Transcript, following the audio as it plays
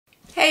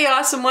Hey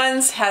awesome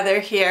ones, Heather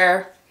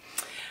here.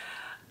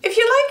 If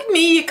you're like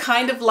me, you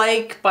kind of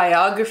like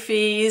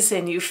biographies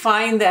and you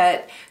find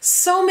that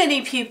so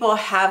many people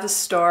have a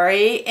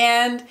story,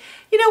 and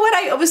you know what,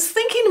 I was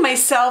thinking to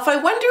myself, I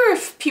wonder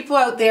if people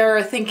out there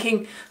are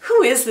thinking,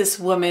 who is this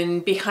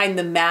woman behind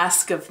the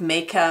mask of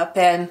makeup?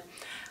 And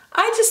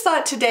I just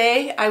thought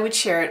today I would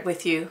share it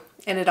with you,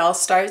 and it all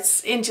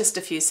starts in just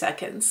a few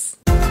seconds.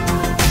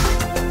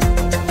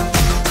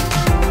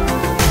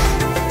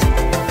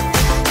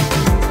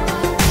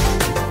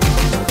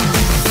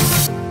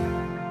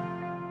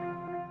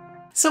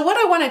 So what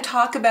I want to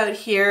talk about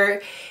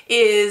here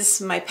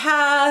is my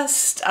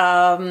past,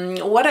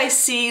 what I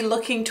see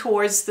looking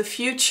towards the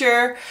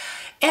future,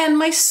 and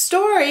my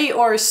story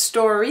or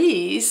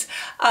stories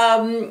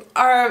you're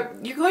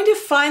going to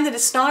find that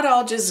it's not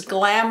all just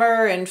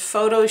glamour and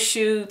photo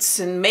shoots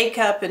and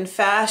makeup and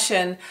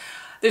fashion.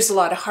 There's a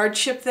lot of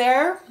hardship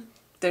there.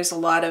 There's a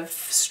lot of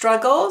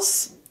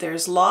struggles.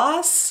 There's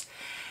loss.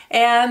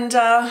 And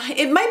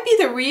it might be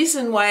the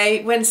reason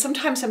why when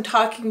sometimes I'm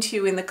talking to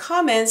you in the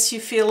comments,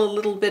 you feel a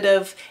little bit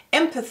of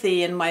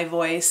empathy in my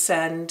voice,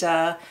 and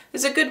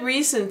there's a good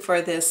reason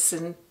for this.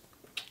 And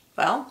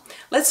well,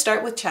 let's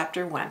start with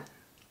chapter 1.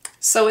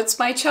 So it's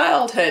my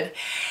childhood.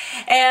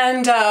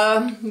 And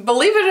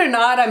believe it or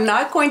not, I'm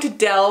not going to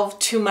delve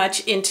too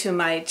much into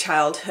my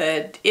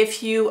childhood.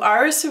 If you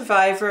are a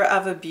survivor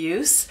of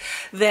abuse,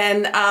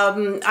 then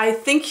I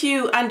think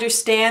you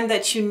understand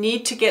that you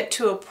need to get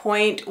to a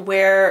point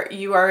where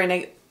you are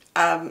in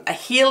a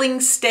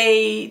healing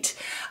state,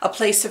 a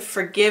place of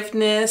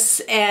forgiveness,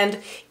 and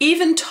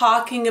even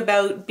talking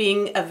about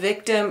being a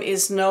victim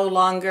is no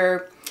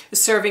longer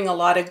serving a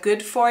lot of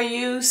good for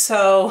you.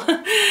 So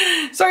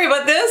sorry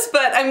about this,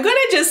 but I'm going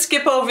to just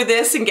skip over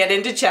this and get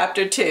into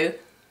chapter 2.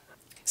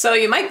 So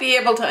you might be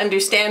able to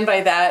understand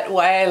by that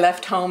why I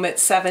left home at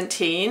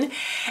 17.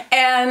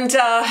 And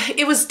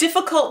it was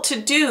difficult to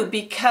do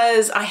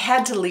because I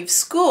had to leave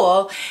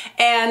school,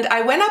 and I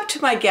went up to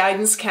my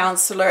guidance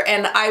counselor,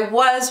 and I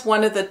was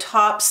one of the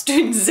top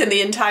students in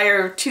the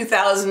entire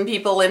 2,000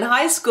 people in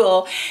high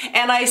school.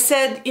 And I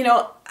said, you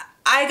know,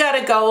 I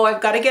gotta go, I've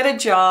got to get a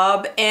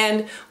job,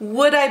 and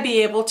would I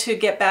be able to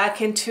get back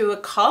into a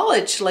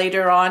college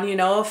later on, you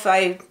know, if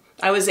I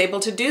was able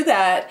to do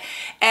that?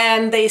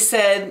 And they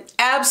said,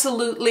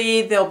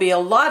 absolutely, there'll be a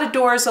lot of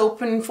doors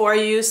open for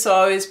you. So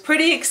I was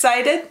pretty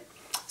excited,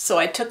 so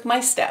I took my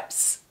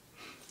steps.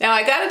 Now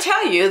I gotta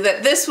tell you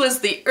that this was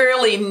the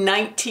early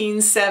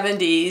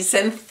 1970s,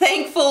 and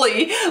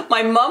thankfully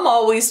my mom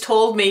always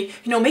told me,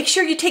 you know, make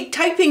sure you take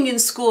typing in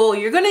school,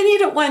 you're gonna need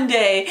it one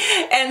day.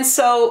 And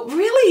so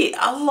really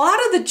a lot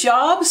of the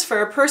jobs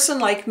for a person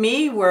like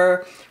me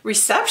were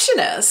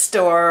receptionist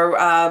or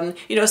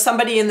you know,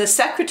 somebody in the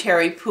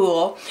secretary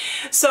pool.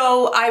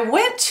 So I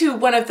went to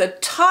one of the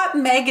top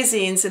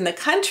magazines in the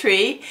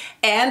country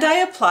and I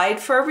applied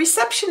for a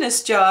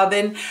receptionist job.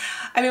 And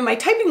I mean, my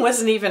typing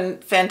wasn't even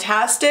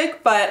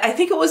fantastic, but I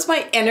think it was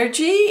my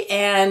energy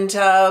and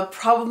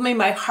probably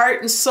my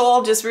heart and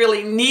soul just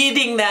really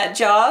needing that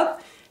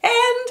job,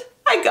 and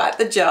I got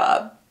the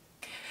job.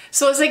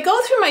 So as I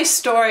go through my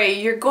story,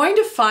 you're going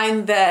to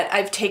find that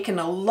I've taken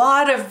a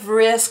lot of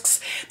risks.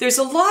 There's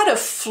a lot of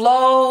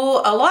flow,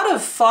 a lot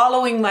of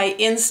following my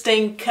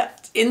instinct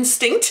that's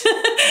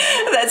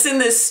in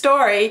this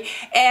story.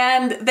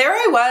 And there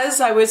I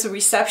was a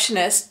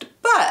receptionist,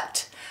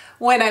 but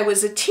when I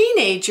was a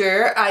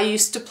teenager, I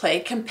used to play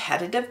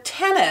competitive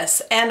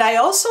tennis, and I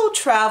also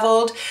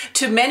traveled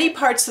to many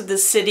parts of the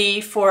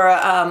city for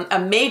a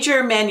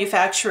major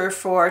manufacturer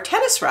for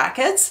tennis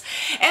rackets,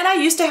 and I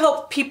used to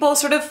help people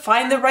sort of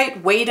find the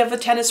right weight of a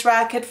tennis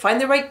racket,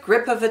 find the right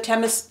grip of a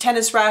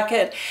tennis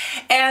racket,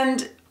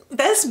 and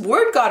this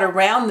word got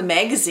around the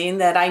magazine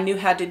that I knew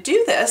how to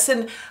do this,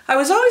 and I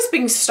was always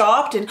being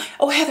stopped and,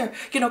 oh Heather,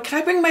 you know, can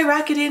I bring my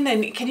racket in,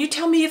 and can you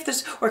tell me if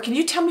there's, or can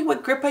you tell me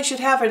what grip I should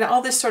have, and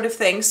all this sort of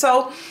thing.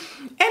 So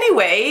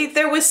anyway,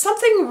 there was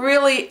something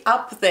really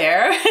up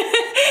there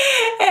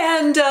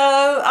and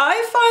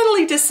I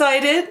finally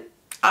decided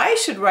I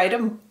should write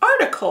an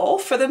article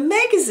for the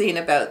magazine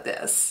about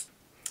this.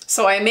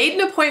 So I made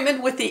an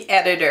appointment with the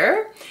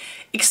editor,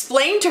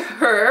 explained to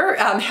her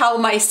how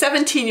my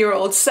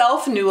 17-year-old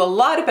self knew a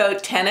lot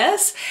about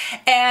tennis,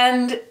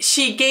 and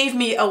she gave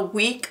me a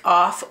week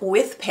off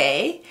with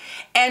pay,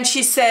 and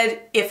she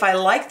said, if I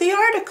like the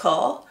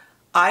article,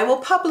 I will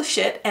publish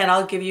it and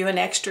I'll give you an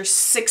extra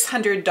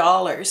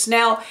 $600.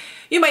 Now,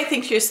 you might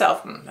think to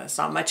yourself, that's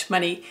not much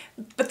money,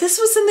 but this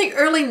was in the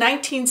early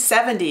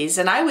 1970s,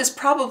 and I was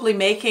probably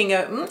making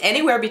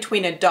anywhere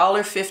between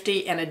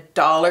 $1.50 and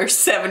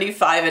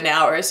 $1.75 an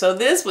hour, so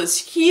this was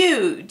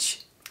huge.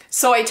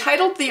 So I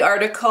titled the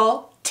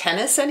article,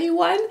 Tennis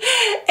Anyone?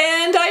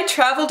 And I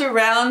traveled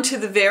around to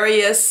the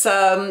various,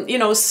 you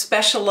know,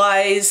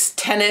 specialized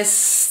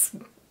tennis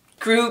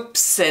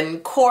groups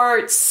and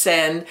courts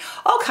and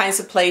all kinds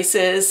of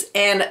places.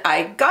 And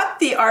I got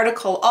the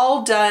article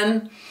all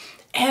done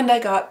and I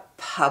got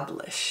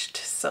published.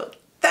 So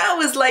that that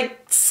was like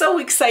so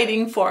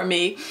exciting for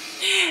me.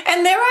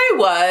 And there I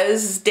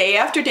was, day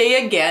after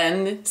day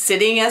again,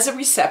 sitting as a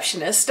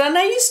receptionist. And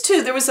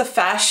there was a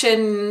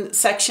fashion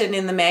section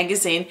in the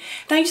magazine,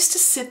 and I used to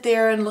sit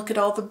there and look at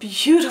all the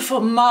beautiful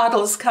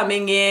models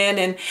coming in,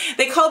 and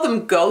they called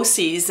them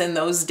go-sees in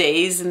those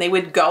days, and they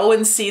would go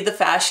and see the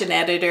fashion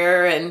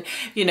editor and,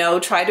 you know,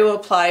 try to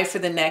apply for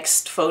the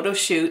next photo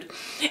shoot.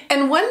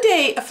 And one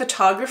day a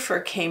photographer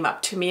came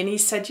up to me and he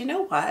said, you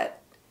know what?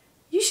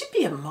 You should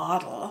be a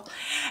model.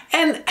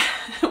 And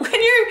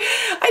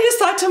I just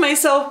thought to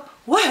myself,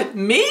 what,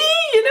 me?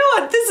 You know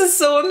what, this is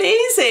so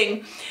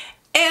amazing.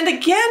 And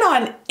again,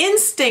 on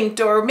instinct,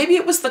 or maybe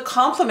it was the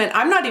compliment,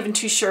 I'm not even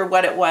too sure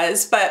what it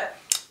was, but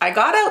I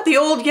got out the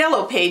old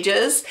yellow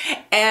pages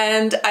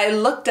and I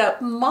looked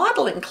up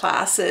modeling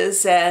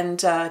classes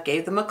and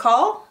gave them a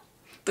call.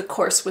 The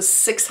course was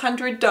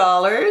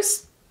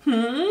 $600.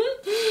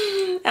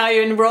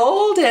 I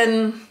enrolled,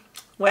 and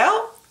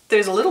well,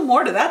 there's a little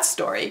more to that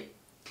story.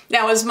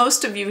 Now, as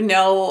most of you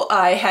know,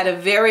 I had a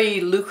very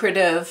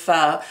lucrative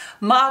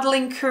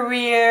modeling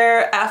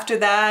career after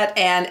that,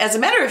 and as a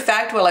matter of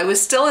fact, while I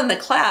was still in the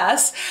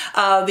class,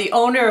 the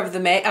owner of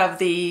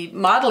the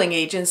modeling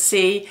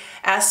agency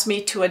asked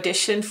me to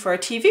audition for a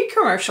TV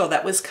commercial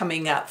that was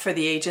coming up for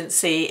the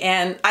agency,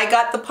 and I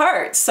got the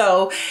part.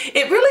 So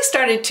it really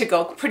started to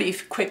go pretty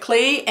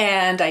quickly,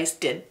 and I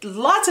did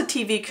lots of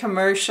TV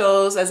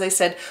commercials, as I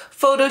said,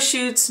 photo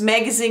shoots,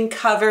 magazine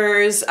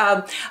covers.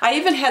 I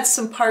even had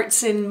some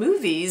parts in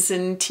movies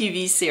and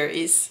TV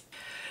series.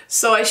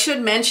 So I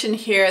should mention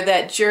here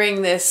that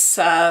during this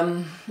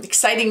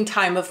exciting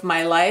time of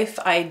my life,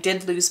 I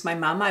did lose my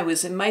mom. I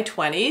was in my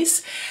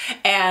 20s,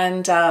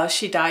 and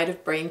she died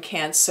of brain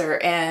cancer,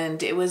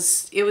 and it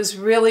was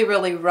really,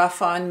 really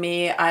rough on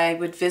me. I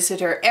would visit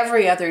her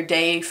every other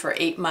day for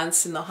 8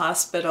 months in the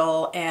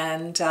hospital,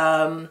 and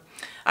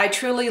I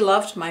truly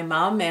loved my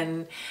mom.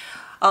 And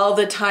all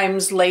the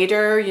times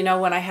later, you know,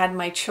 when I had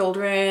my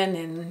children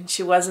and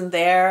she wasn't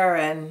there,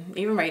 and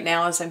even right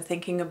now as I'm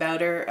thinking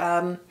about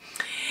her.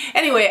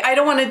 Anyway, I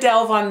don't want to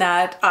delve on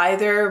that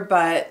either,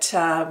 but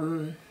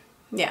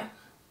yeah,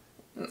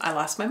 I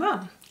lost my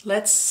mom.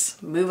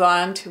 Let's move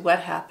on to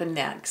what happened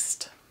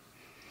next.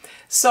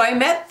 So I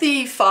met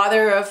the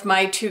father of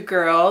my 2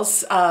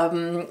 girls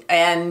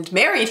and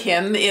married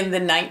him in the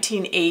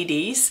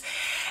 1980s.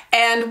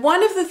 And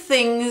one of the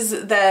things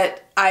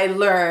that I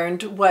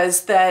learned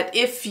was that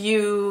if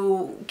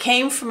you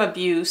came from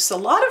abuse, a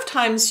lot of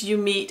times you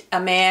meet a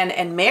man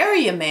and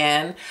marry a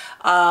man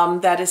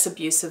that is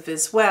abusive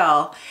as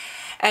well.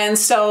 And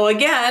so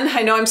again,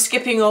 I know I'm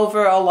skipping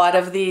over a lot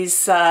of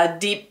these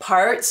deep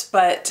parts,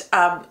 but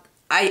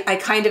I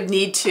kind of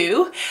need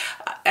to.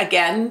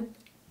 Again,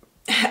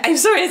 I'm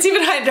sorry, it's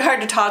even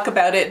hard to talk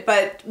about it,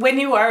 but when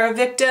you are a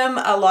victim,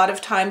 a lot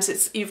of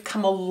times you've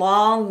come a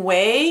long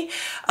way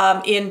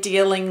in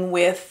dealing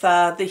with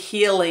the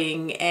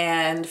healing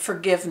and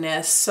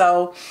forgiveness.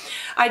 So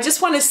I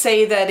just want to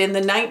say that in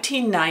the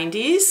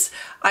 1990s,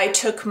 I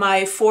took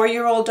my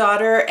 4-year-old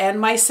daughter and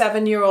my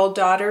 7-year-old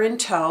daughter in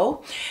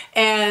tow,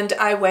 and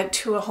I went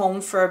to a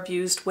home for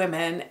abused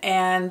women.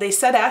 And they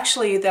said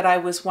actually that I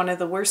was one of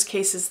the worst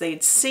cases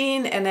they'd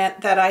seen, and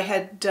that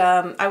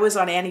I was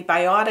on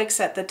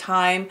antibiotics at the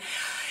time.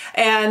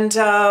 And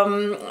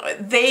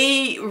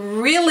they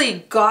really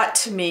got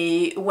to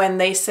me when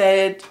they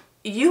said,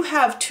 you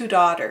have 2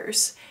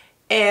 daughters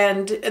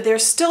and they're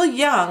still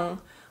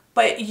young,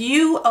 but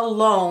you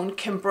alone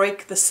can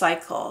break the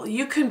cycle.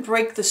 You can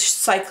break the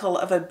cycle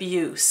of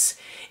abuse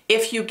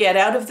if you get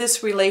out of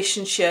this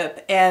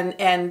relationship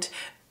and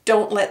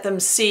don't let them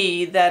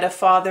see that a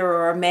father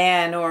or a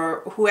man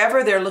or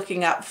whoever they're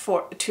looking up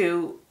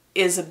to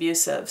is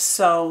abusive.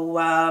 So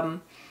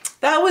I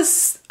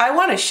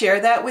want to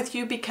share that with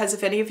you, because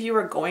if any of you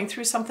are going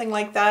through something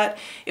like that,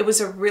 it was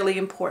a really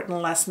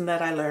important lesson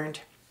that I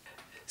learned.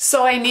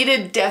 So I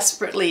needed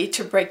desperately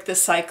to break the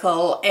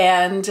cycle,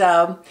 and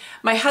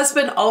my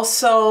husband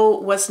also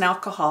was an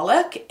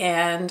alcoholic,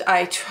 and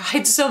I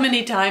tried so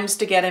many times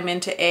to get him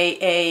into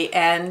AA,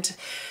 and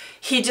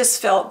he just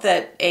felt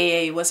that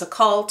AA was a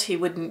cult. He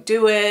wouldn't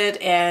do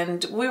it,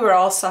 and we were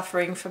all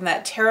suffering from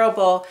that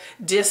terrible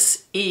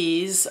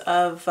dis-ease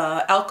of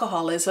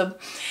alcoholism.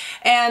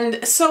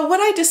 And so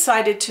what I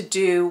decided to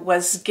do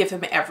was give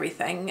him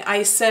everything.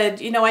 I said,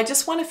 you know, I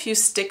just want a few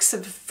sticks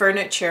of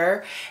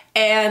furniture,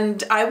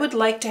 and I would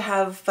like to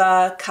have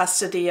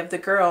custody of the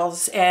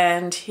girls.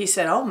 And he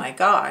said, oh my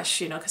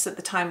gosh, you know, because at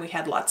the time we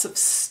had lots of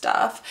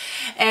stuff.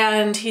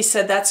 And he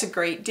said, that's a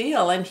great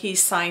deal. And he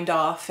signed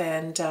off,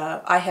 and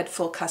I had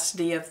full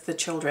custody of the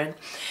children.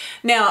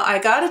 Now, I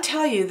got to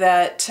tell you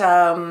that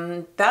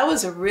that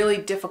was a really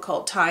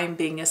difficult time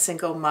being a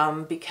single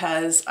mom,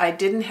 because I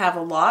didn't have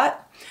a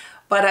lot,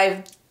 but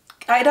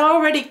I'd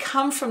already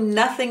come from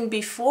nothing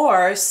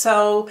before,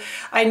 so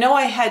I know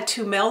I had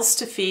 2 mouths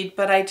to feed,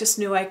 but I just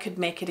knew I could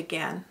make it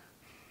again.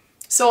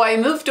 So I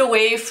moved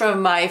away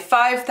from my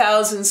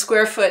 5,000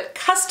 square foot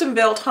custom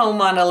built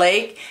home on a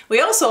lake. We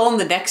also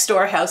owned the next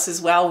door house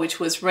as well, which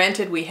was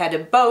rented. We had a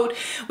boat,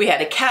 we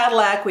had a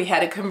Cadillac, we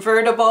had a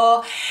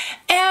convertible,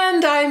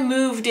 and I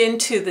moved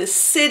into the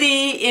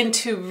city,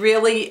 into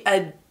really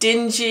a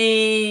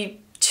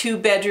dingy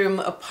 2-bedroom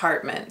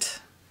apartment.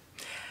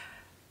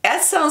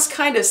 That sounds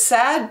kind of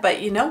sad,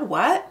 but you know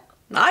what?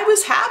 I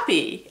was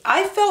happy.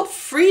 I felt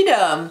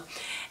freedom,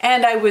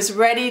 and I was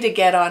ready to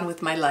get on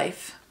with my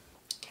life.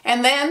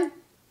 And then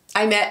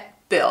I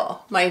met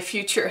Bill, my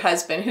future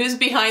husband, who's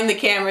behind the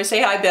camera.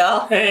 Say hi,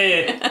 Bill.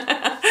 Hey.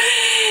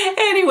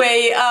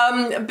 Anyway,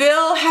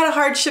 Bill had a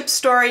hardship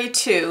story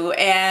too,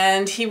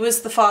 and he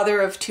was the father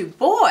of 2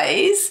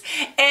 boys,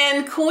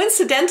 and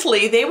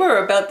coincidentally they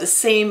were about the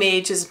same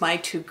age as my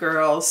 2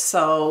 girls.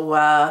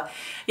 So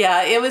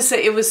yeah, it was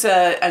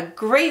a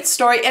great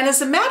story. And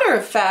as a matter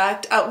of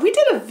fact, we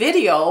did a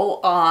video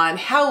on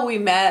how we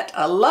met,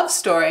 a love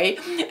story,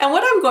 and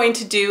what I'm going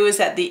to do is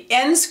at the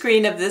end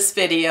screen of this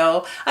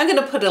video, I'm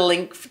going to put a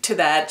link to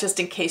that just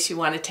in case you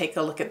want to take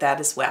a look at that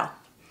as well.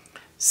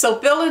 So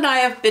Bill and I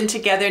have been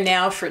together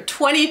now for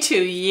 22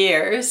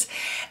 years,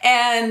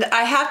 and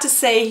I have to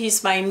say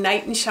he's my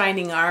knight in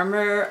shining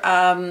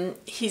armor.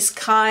 He's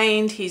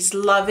kind, he's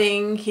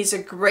loving, he's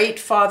a great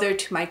father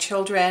to my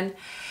children.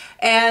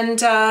 And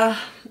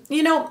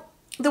you know,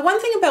 the one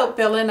thing about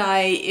Bill and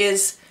I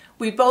is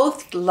we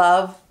both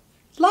love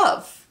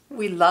love.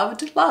 We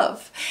loved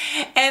love.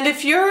 And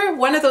if you're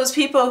one of those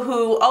people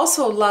who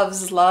also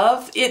loves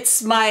love,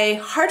 it's my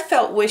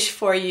heartfelt wish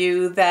for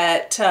you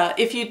that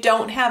if you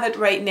don't have it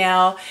right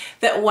now,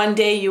 that one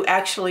day you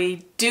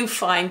actually do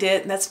find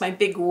it. And that's my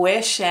big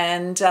wish.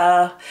 And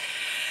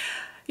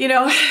you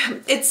know,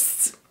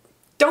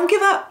 don't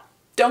give up.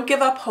 Don't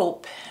give up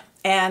hope.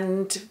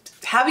 And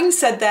having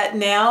said that,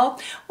 now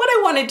what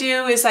I want to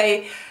do is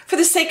for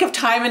the sake of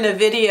time in a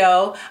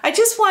video, I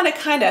just want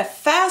to kind of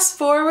fast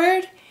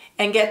forward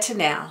and get to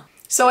now.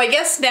 So I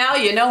guess now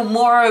you know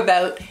more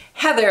about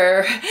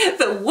Heather,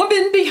 the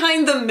woman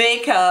behind the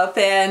makeup.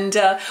 And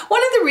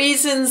one of the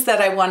reasons that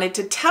I wanted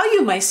to tell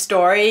you my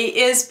story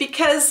is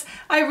because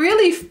I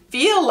really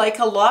feel like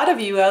a lot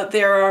of you out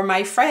there are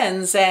my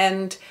friends,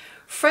 and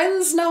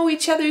friends know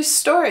each other's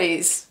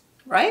stories,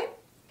 right?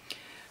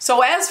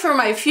 So as for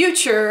my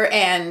future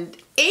and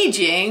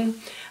aging,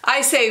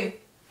 I say,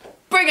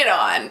 bring it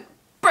on.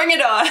 Bring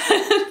it on.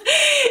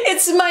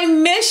 It's my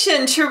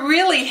mission to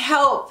really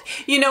help,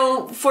 you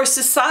know, for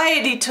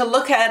society to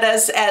look at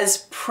us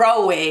as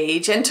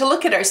pro-age and to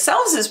look at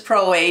ourselves as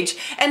pro-age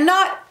and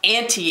not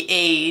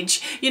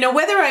anti-age. You know,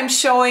 whether I'm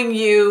showing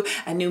you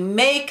a new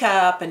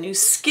makeup, a new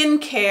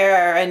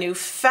skincare, a new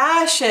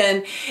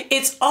fashion,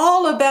 it's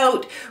all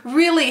about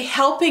really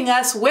helping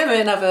us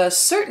women of a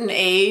certain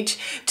age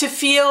to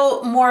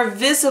feel more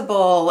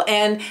visible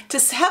and to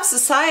have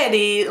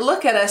society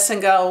look at us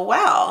and go,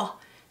 wow,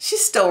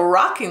 she's still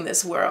rocking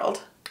this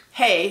world.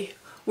 Hey,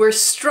 we're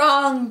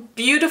strong,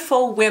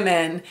 beautiful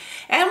women,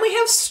 and we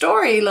have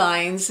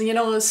storylines, you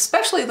know,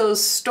 especially those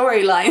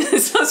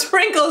storylines, those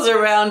wrinkles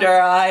around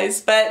our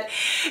eyes. But,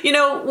 you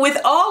know, with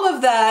all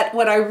of that,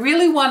 what I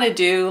really want to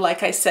do,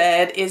 like I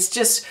said, is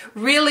just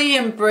really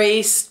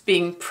embrace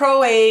being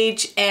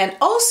pro-age, and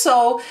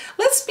also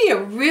let's be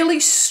a really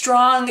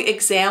strong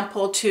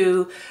example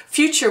to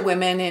future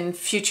women in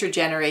future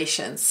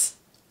generations.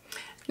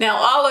 Now,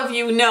 all of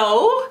you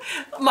know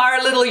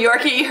our little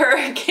Yorkie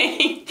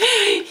Hurricane.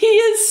 He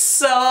is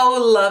so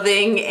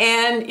loving,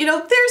 and you know,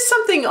 there's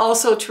something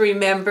also to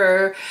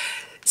remember.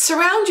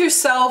 Surround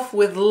yourself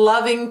with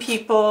loving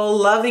people,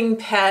 loving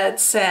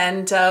pets,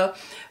 and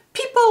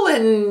people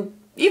and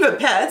even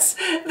pets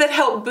that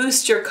help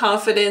boost your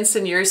confidence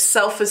and your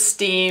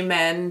self-esteem.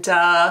 And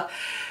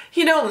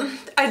you know,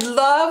 I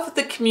love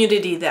the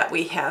community that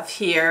we have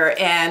here,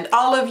 and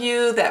all of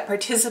you that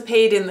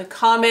participate in the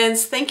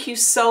comments, thank you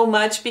so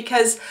much,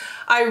 because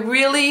I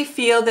really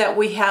feel that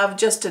we have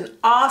just an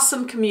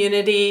awesome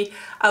community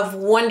of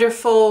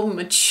wonderful,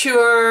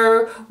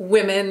 mature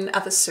women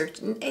of a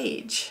certain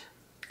age.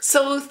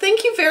 So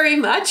thank you very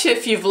much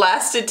if you've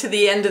lasted to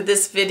the end of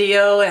this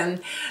video and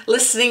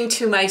listening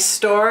to my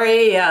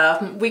story.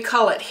 We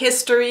call it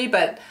history,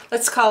 but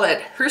let's call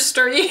it her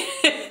story.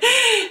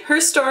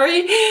 Her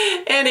story.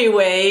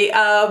 Anyway,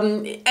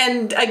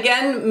 and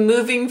again,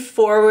 moving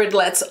forward,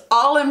 let's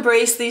all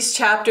embrace these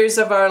chapters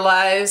of our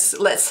lives.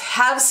 Let's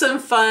have some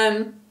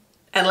fun,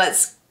 and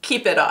let's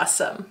keep it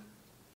awesome.